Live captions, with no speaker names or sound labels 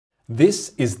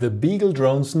This is the Beagle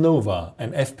Drones Nova,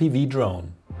 an FPV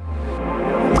drone.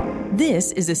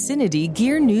 This is a CineD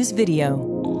Gear News video.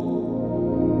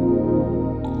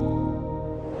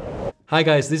 Hi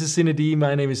guys, this is CineD,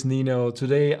 my name is Nino.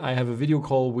 Today I have a video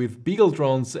call with Beagle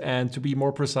Drones and to be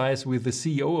more precise with the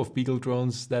CEO of Beagle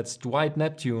Drones, that's Dwight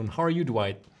Neptune. How are you,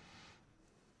 Dwight?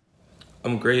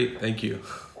 I'm great, thank you.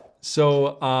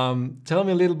 So tell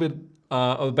me a little bit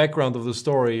of the background of the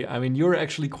story. I mean, you're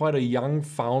actually quite a young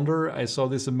founder. I saw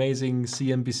this amazing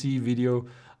CNBC video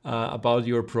about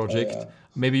your project. Oh, yeah.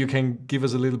 Maybe you can give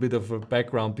us a little bit of a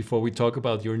background before we talk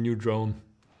about your new drone.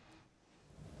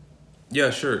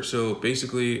 Yeah, sure. So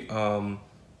basically,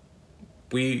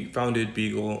 we founded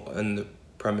Beagle on the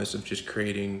premise of just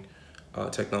creating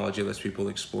technology that lets people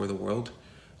explore the world.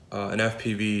 And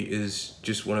FPV is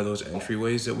just one of those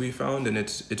entryways that we found, and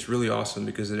it's really awesome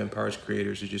because it empowers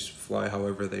creators to just fly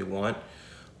however they want.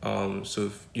 So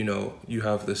if you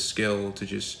have the skill to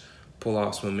just pull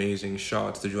out some amazing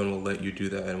shots, the drone will let you do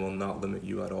that and will not limit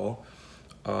you at all.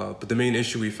 But the main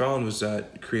issue we found was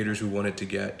that creators who wanted to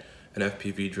get an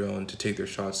FPV drone to take their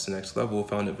shots to the next level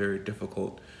found it very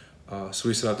difficult. So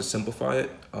we set out to simplify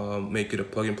it, make it a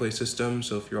plug-and-play system.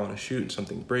 So if you're on a shoot and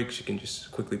something breaks, you can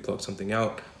just quickly plug something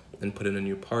out and put in a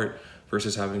new part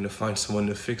versus having to find someone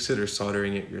to fix it or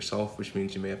soldering it yourself, which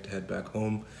means you may have to head back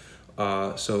home.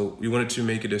 So we wanted to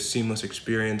make it a seamless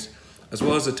experience, as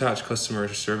well as attach customer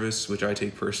service, which I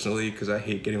take personally because I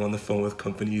hate getting on the phone with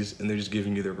companies and they're just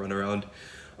giving you the runaround.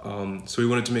 So we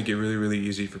wanted to make it really, really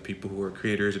easy for people who are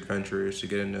creators, adventurers to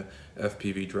get into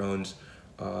FPV drones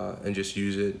and just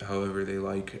use it however they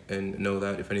like and know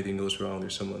that if anything goes wrong,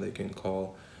 there's someone they can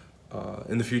call.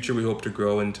 In the future, we hope to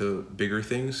grow into bigger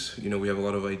things. We have a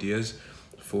lot of ideas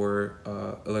for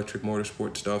electric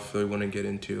motorsport stuff that we want to get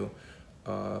into.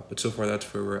 But so far, that's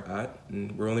where we're at.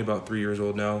 And we're only about 3 years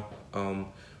old now.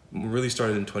 We really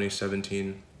started in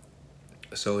 2017.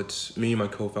 So it's me and my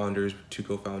co-founders, two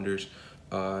co-founders.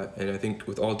 And I think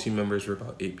with all team members, we're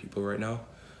about 8 people right now.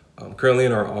 Currently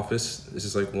in our office, this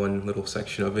is like one little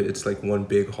section of it. It's like one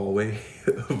big hallway.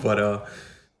 But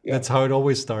yeah. That's how it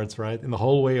always starts, right? In the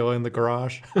hallway or in the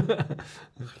garage?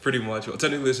 Pretty much. Well,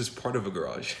 technically, this is part of a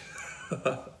garage.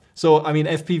 So, I mean,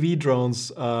 FPV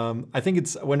drones, I think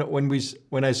it's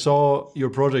when I saw your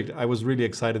project, I was really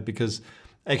excited because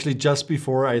actually just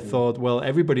before I thought, well,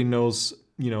 everybody knows,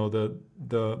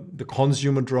 the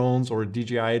consumer drones or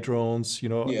DJI drones,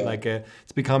 yeah.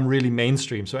 It's become really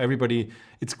mainstream. So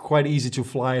it's quite easy to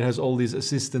fly. It has all these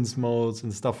assistance modes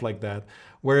and stuff like that.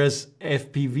 Whereas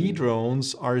FPV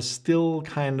drones are still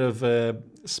kind of a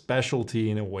specialty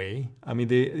in a way. I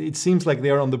mean, it seems like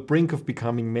they're on the brink of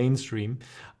becoming mainstream.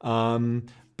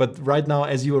 But right now,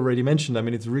 as you already mentioned, I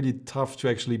mean, it's really tough to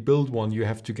actually build one. You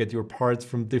have to get your parts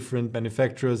from different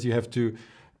manufacturers. You have to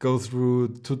go through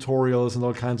tutorials and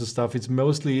all kinds of stuff. It's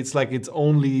like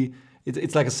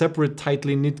a separate,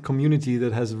 tightly knit community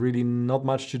that has really not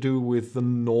much to do with the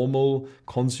normal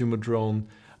consumer drone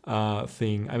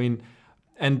thing. I mean,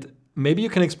 and maybe you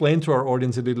can explain to our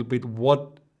audience a little bit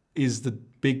what is the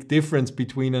big difference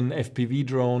between an FPV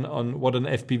drone on what an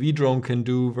FPV drone can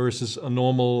do versus a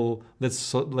normal,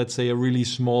 let's say a really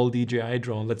small DJI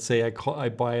drone. Let's say I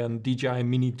buy a DJI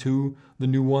Mini 2, the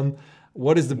new one.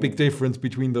 What is the big difference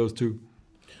between those two?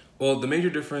 Well, the major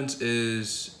difference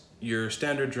is your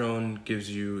standard drone gives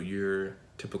you your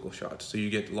typical shots. So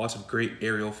you get lots of great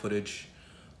aerial footage,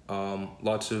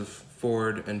 lots of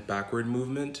forward and backward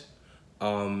movement.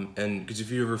 And because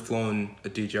if you've ever flown a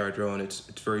DJI drone, it's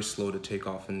very slow to take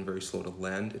off and very slow to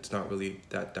land. It's not really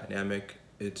that dynamic.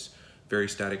 It's very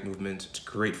static movements. It's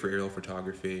great for aerial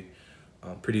photography,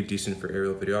 pretty decent for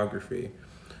aerial videography.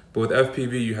 But with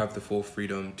FPV, you have the full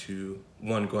freedom to,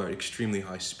 one, go at extremely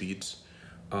high speeds.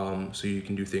 So you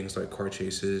can do things like car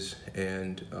chases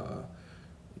and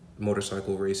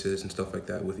motorcycle races and stuff like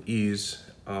that with ease.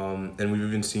 And we've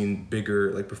even seen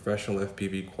bigger, like professional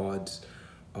FPV quads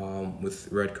with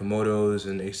red Komodos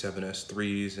and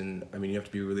A7S3s. And I mean, you have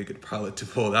to be a really good pilot to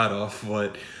pull that off.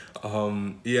 But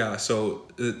yeah, so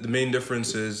the main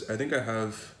difference is I think I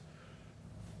have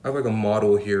like a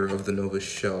model here of the Nova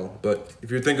shell, but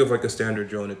if you think of like a standard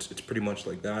drone, it's pretty much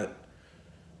like that.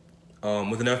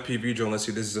 With an FPV drone, let's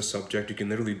say this is a subject, you can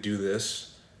literally do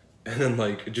this, and then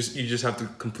you just have the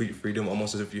complete freedom,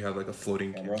 almost as if you have like a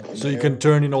floating camera. So you can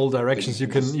turn in all directions. You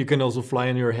can also fly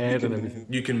in your head and everything.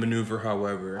 You can maneuver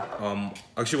however.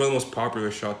 Actually, one of the most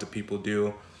popular shots that people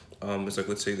do is like,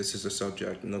 let's say this is a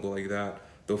subject, and they'll go like that.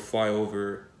 They'll fly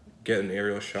over, get an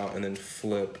aerial shot, and then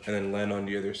flip, and then land on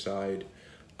the other side.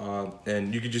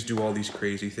 And you can just do all these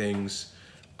crazy things.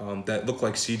 that look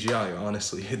like CGI.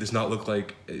 Honestly, it does not look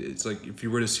like. It's like if you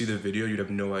were to see the video, you'd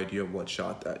have no idea what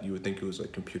shot that. You would think it was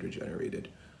like computer generated.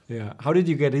 Yeah. How did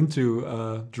you get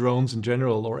into drones in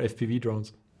general or FPV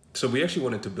drones? So we actually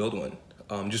wanted to build one,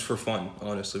 just for fun.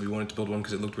 Honestly, we wanted to build one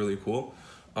because it looked really cool,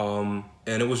 and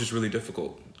it was just really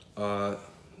difficult.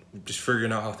 Just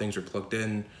figuring out how things are plugged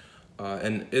in,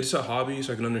 and it's a hobby,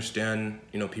 so I can understand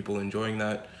people enjoying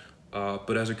that.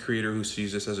 But as a creator who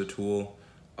sees this as a tool,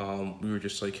 we were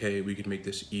just like, hey, we could make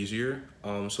this easier.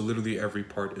 So literally every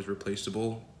part is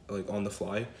replaceable, like on the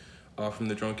fly, from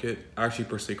the drone kit. I actually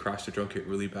personally crashed the drone kit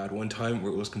really bad one time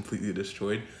where it was completely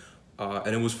destroyed.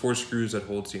 And it was 4 screws that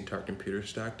holds the entire computer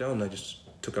stack down. And I just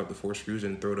took out the 4 screws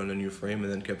and threw it on a new frame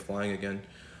and then kept flying again.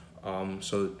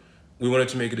 So we wanted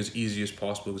to make it as easy as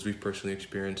possible because we've personally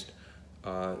experienced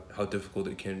how difficult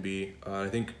it can be. I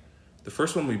think the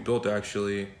first one we built,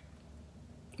 actually,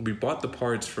 we bought the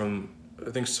parts from,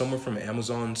 I think, somewhere from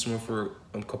Amazon, somewhere for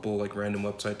a couple like random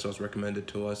websites that was recommended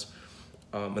to us.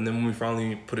 And then when we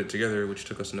finally put it together, which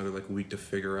took us another like week to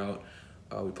figure out,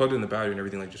 we plugged in the battery and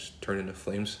everything like just turned into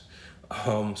flames.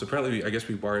 So apparently, I guess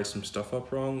we wired some stuff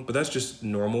up wrong, but that's just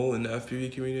normal in the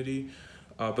FPV community.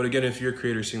 But again, if you're a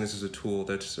creator seeing this as a tool,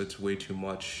 that's way too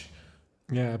much.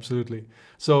 Yeah, absolutely.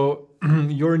 So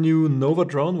your new Nova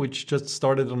drone, which just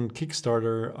started on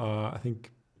Kickstarter, I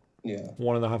think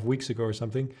 1.5 weeks ago or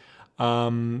something,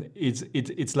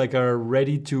 it's like a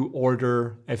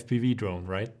ready-to-order FPV drone,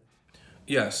 right?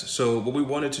 Yes. So what we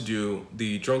wanted to do,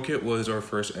 the drone kit was our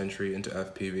first entry into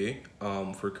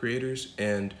FPV for creators,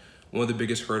 and one of the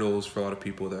biggest hurdles for a lot of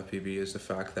people with FPV is the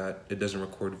fact that it doesn't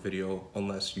record video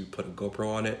unless you put a GoPro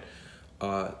on it.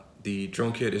 The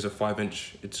drone kit is a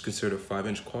 5-inch, it's considered a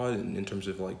 5-inch quad in terms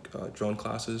of like drone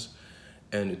classes,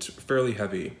 and it's fairly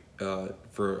heavy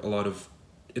for a lot of,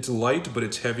 it's light, but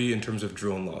it's heavy in terms of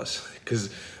drone laws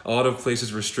because a lot of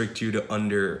places restrict you to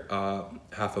under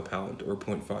half a pound or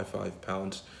 0.55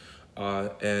 pounds.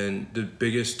 And the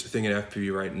biggest thing in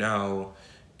FPV right now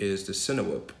is the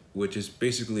CineD, which is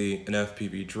basically an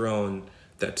FPV drone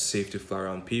that's safe to fly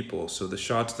around people. So the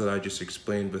shots that I just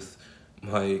explained with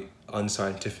my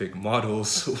unscientific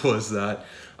models was that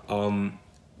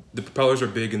the propellers are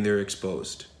big and they're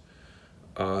exposed.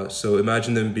 So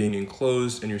imagine them being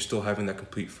enclosed and you're still having that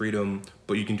complete freedom,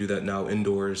 but you can do that now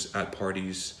indoors at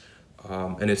parties,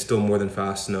 and it's still more than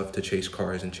fast enough to chase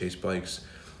cars and chase bikes.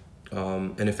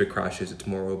 And if it crashes, it's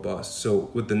more robust. So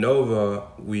with the Nova,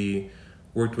 we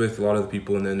worked with a lot of the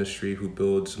people in the industry who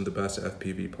build some of the best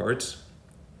FPV parts.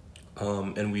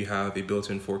 And we have a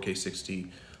built-in 4K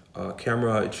 60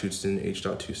 camera. It shoots in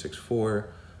H.264.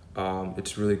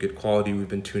 It's really good quality. We've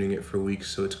been tuning it for weeks,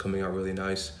 so it's coming out really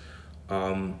nice.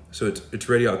 So it's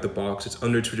ready out the box. It's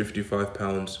under 255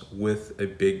 pounds with a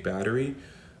big battery.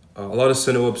 A lot of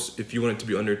CineDs, if you want it to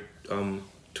be under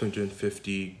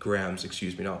 250 grams,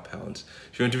 excuse me, not pounds.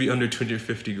 If you want it to be under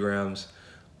 250 grams,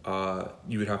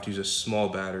 you would have to use a small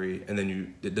battery, and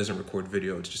then it doesn't record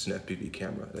video. It's just an FPV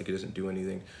camera. Like, it doesn't do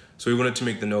anything. So we wanted to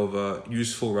make the Nova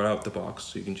useful right out the box,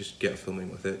 so you can just get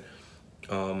filming with it.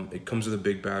 It comes with a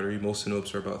big battery. Most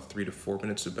CineDs are about 3 to 4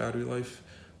 minutes of battery life.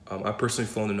 I personally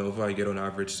flown the Nova. I get on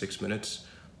average 6 minutes.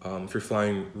 If you're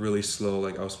flying really slow,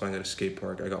 like I was flying at a skate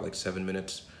park, I got like 7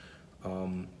 minutes.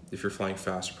 If you're flying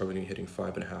fast, you're probably hitting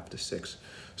 5.5 to 6.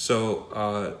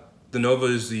 So the Nova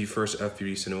is the first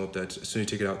FPV CineD that as soon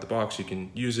as you take it out the box, you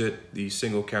can use it. The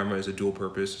single camera is a dual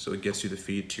purpose, so it gets you the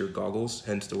feed to your goggles,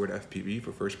 hence the word FPV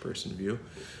for first person view.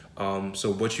 So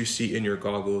what you see in your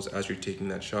goggles as you're taking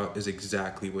that shot is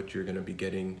exactly what you're gonna be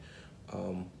getting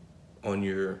on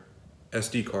your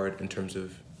SD card in terms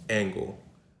of angle.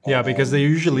 Yeah, because they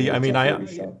usually, I mean,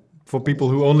 for people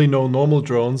who only know normal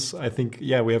drones, I think,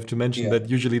 we have to mention that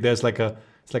usually there's like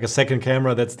it's like a second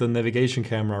camera, that's the navigation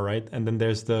camera, right? And then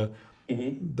there's the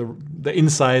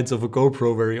insides of a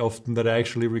GoPro very often that are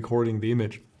actually recording the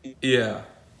image. Yeah.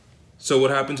 So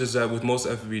what happens is that with most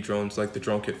FPV drones, like the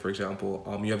drone kit, for example,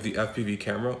 you have the FPV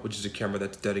camera, which is a camera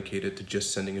that's dedicated to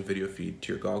just sending a video feed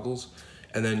to your goggles,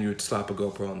 and then you would slap a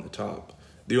GoPro on the top.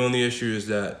 The only issue is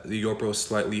that the GoPro is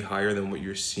slightly higher than what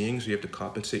you're seeing, so you have to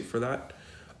compensate for that.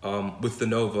 With the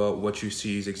Nova, what you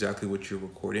see is exactly what you're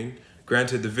recording.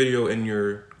 Granted, the video in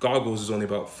your goggles is only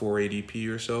about 480p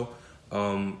or so,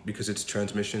 because it's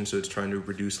transmission, so it's trying to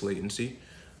reduce latency.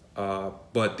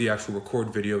 But the actual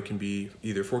record video can be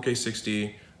either 4K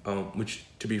 60, which,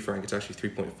 to be frank, it's actually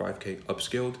 3.5K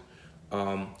upscaled,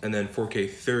 and then 4K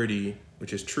 30,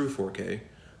 which is true 4K,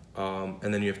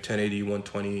 and then you have 1080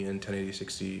 120 and 1080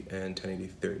 60 and 1080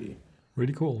 30.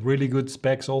 Really cool. Really good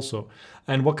specs also.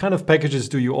 And what kind of packages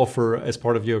do you offer as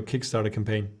part of your Kickstarter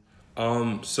campaign?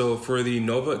 So for the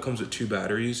Nova, it comes with 2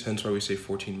 batteries, hence why we say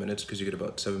 14 minutes, because you get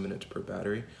about 7 minutes per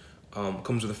battery.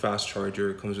 Comes with a fast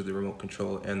charger, comes with the remote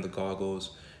control and the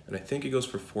goggles, and I think it goes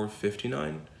for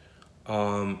 $459.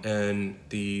 And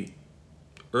the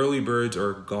early birds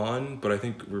are gone, but I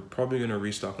think we're probably going to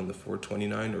restock on the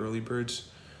 $429 early birds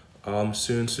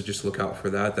soon, so just look out for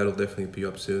that. That'll definitely be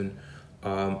up soon.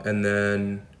 And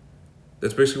then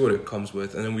that's basically what it comes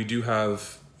with. And then we do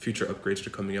have future upgrades that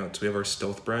are coming out. So we have our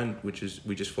Stealth brand, which is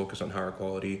we just focus on higher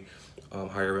quality,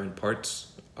 higher end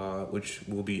parts, which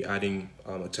we'll be adding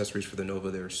accessories for the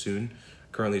Nova there soon.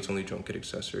 Currently, it's only drum kit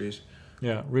accessories.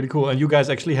 Yeah, really cool. And you guys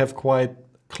actually have quite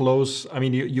close, I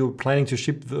mean, you're planning to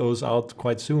ship those out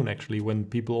quite soon, actually, when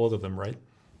people order them, right?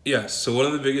 Yes. So one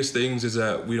of the biggest things is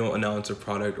that we don't announce a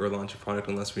product or launch a product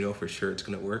unless we know for sure it's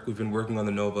going to work. We've been working on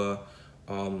the Nova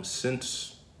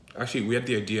since, actually, we had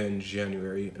the idea in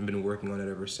January and been working on it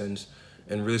ever since,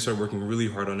 and really started working really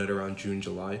hard on it around June,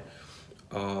 July,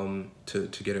 to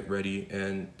get it ready.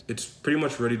 And it's pretty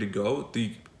much ready to go.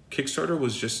 The Kickstarter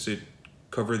was just to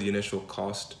cover the initial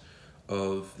cost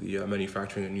of the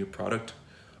manufacturing a new product.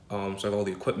 So I have all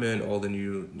the equipment, all the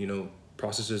new,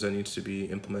 processes that needs to be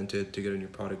implemented to get a new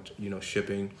product,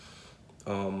 shipping.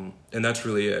 And that's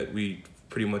really it. We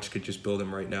pretty much could just build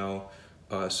them right now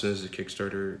as soon as the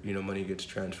Kickstarter, money gets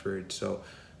transferred. So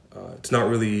it's not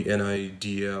really an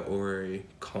idea or a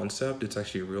concept. It's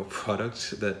actually a real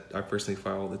product that I personally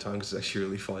fly all the time because it's actually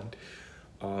really fun.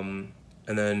 And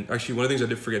then actually one of the things I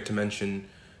did forget to mention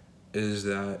is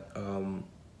that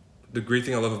the great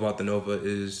thing I love about the Nova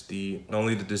is not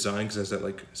only the design, because it has that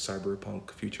like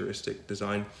cyberpunk futuristic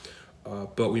design,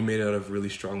 but we made it out of really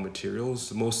strong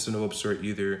materials. Most Cinewebs are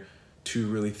either 2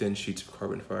 really thin sheets of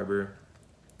carbon fiber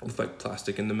with like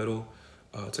plastic in the middle.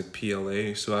 It's like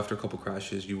PLA, so after a couple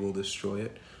crashes, you will destroy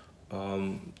it.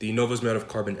 The Nova is made out of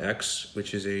Carbon X,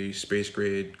 which is a space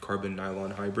grade carbon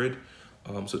nylon hybrid.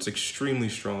 So it's extremely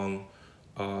strong.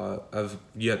 I've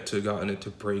yet to gotten it to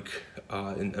break,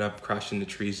 and I've crashed into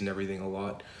trees and everything a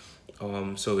lot.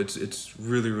 So it's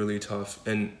really, really tough.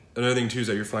 And another thing too is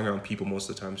that you're flying around people most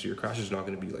of the time, so your crash is not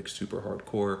going to be like super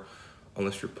hardcore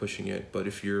unless you're pushing it. But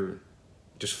if you're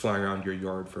just flying around your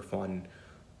yard for fun,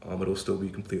 it'll still be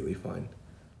completely fine.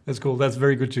 That's cool. That's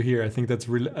very good to hear. I think that's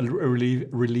a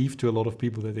relief to a lot of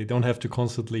people that they don't have to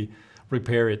constantly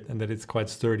repair it and that it's quite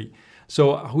sturdy.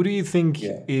 So who do you think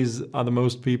are the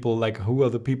most people, like who are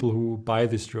the people who buy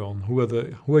this drone?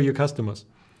 Who are your customers?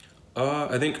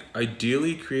 I think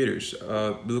ideally creators.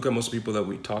 We look at most people that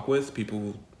we talk with, people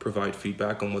who provide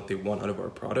feedback on what they want out of our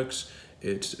products.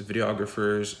 It's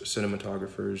videographers,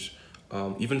 cinematographers,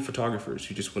 even photographers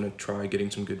who just want to try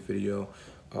getting some good video.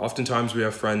 Oftentimes we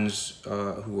have friends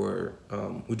who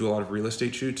do a lot of real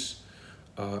estate shoots.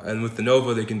 And with the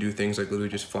Nova, they can do things like literally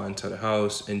just fly inside a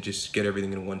house and just get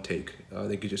everything in one take.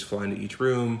 They could just fly into each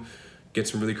room, get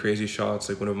some really crazy shots.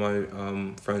 Like one of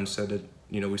my friends said that,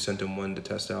 we sent him one to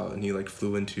test out, and he like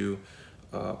flew into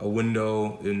a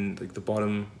window in like the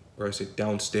bottom, or I say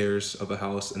downstairs of a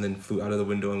house, and then flew out of the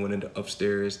window and went into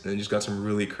upstairs, and then just got some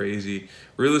really crazy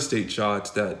real estate shots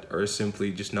that are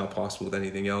simply just not possible with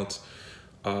anything else.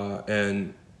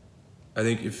 And I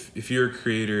think if you're a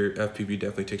creator, FPV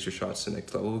definitely takes your shots to the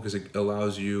next level because it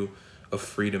allows you a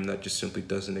freedom that just simply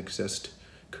doesn't exist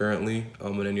currently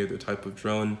in any other type of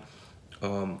drone.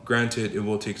 Granted, it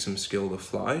will take some skill to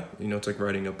fly. It's like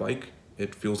riding a bike.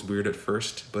 It feels weird at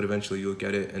first, but eventually you'll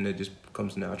get it and it just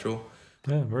becomes natural.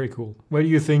 Yeah, very cool. Where do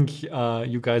you think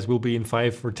you guys will be in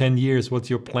 5 or 10 years? What's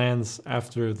your plans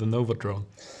after the Nova drone?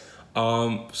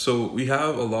 So we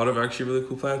have a lot of actually really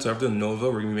cool plans. After the Nova,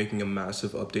 we're gonna be making a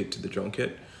massive update to the drone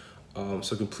kit.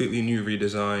 So completely new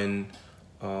redesign.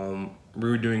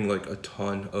 We're doing like a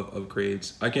ton of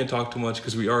upgrades. I can't talk too much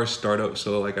because we are a startup,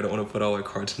 so like I don't want to put all our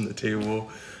cards on the table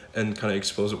and kind of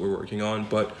expose what we're working on.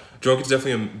 But drone kit's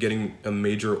definitely getting a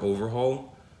major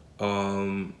overhaul.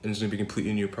 And it's gonna be a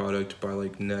completely new product by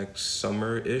like next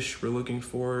summer-ish. We're looking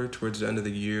for towards the end of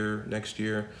the year, next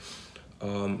year.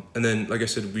 And then, like I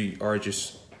said, we are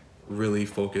just really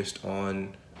focused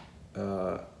on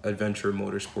adventure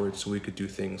motorsports, so we could do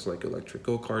things like electric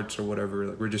go-karts or whatever.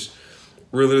 Like we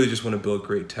literally just want to build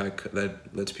great tech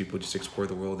that lets people just explore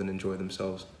the world and enjoy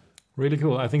themselves. Really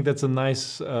cool. I think that's a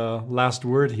nice last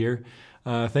word here.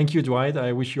 Thank you, Dwight.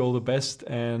 I wish you all the best,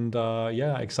 and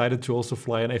excited to also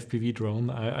fly an FPV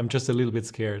drone. I'm just a little bit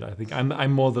scared. I think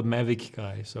I'm more the Mavic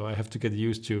guy, so I have to get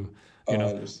used to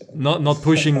not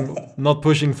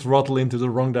pushing throttle into the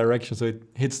wrong direction so it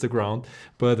hits the ground.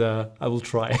 But I will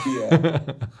try. Yeah,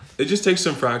 it just takes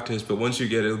some practice, but once you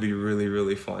get it, it'll be really,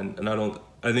 really fun. And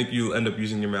I think you'll end up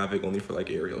using your Mavic only for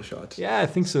like aerial shots. Yeah, I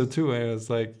think so too. It's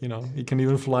like, you know, you can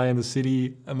even fly in the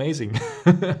city. Amazing.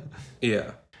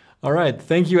 Yeah. All right.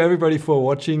 Thank you everybody for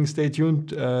watching. Stay tuned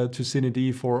to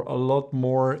CineD for a lot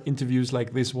more interviews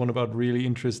like this one about really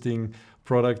interesting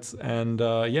products, and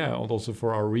yeah, and also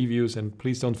for our reviews. And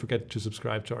please don't forget to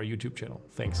subscribe to our YouTube channel.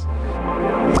 Thanks.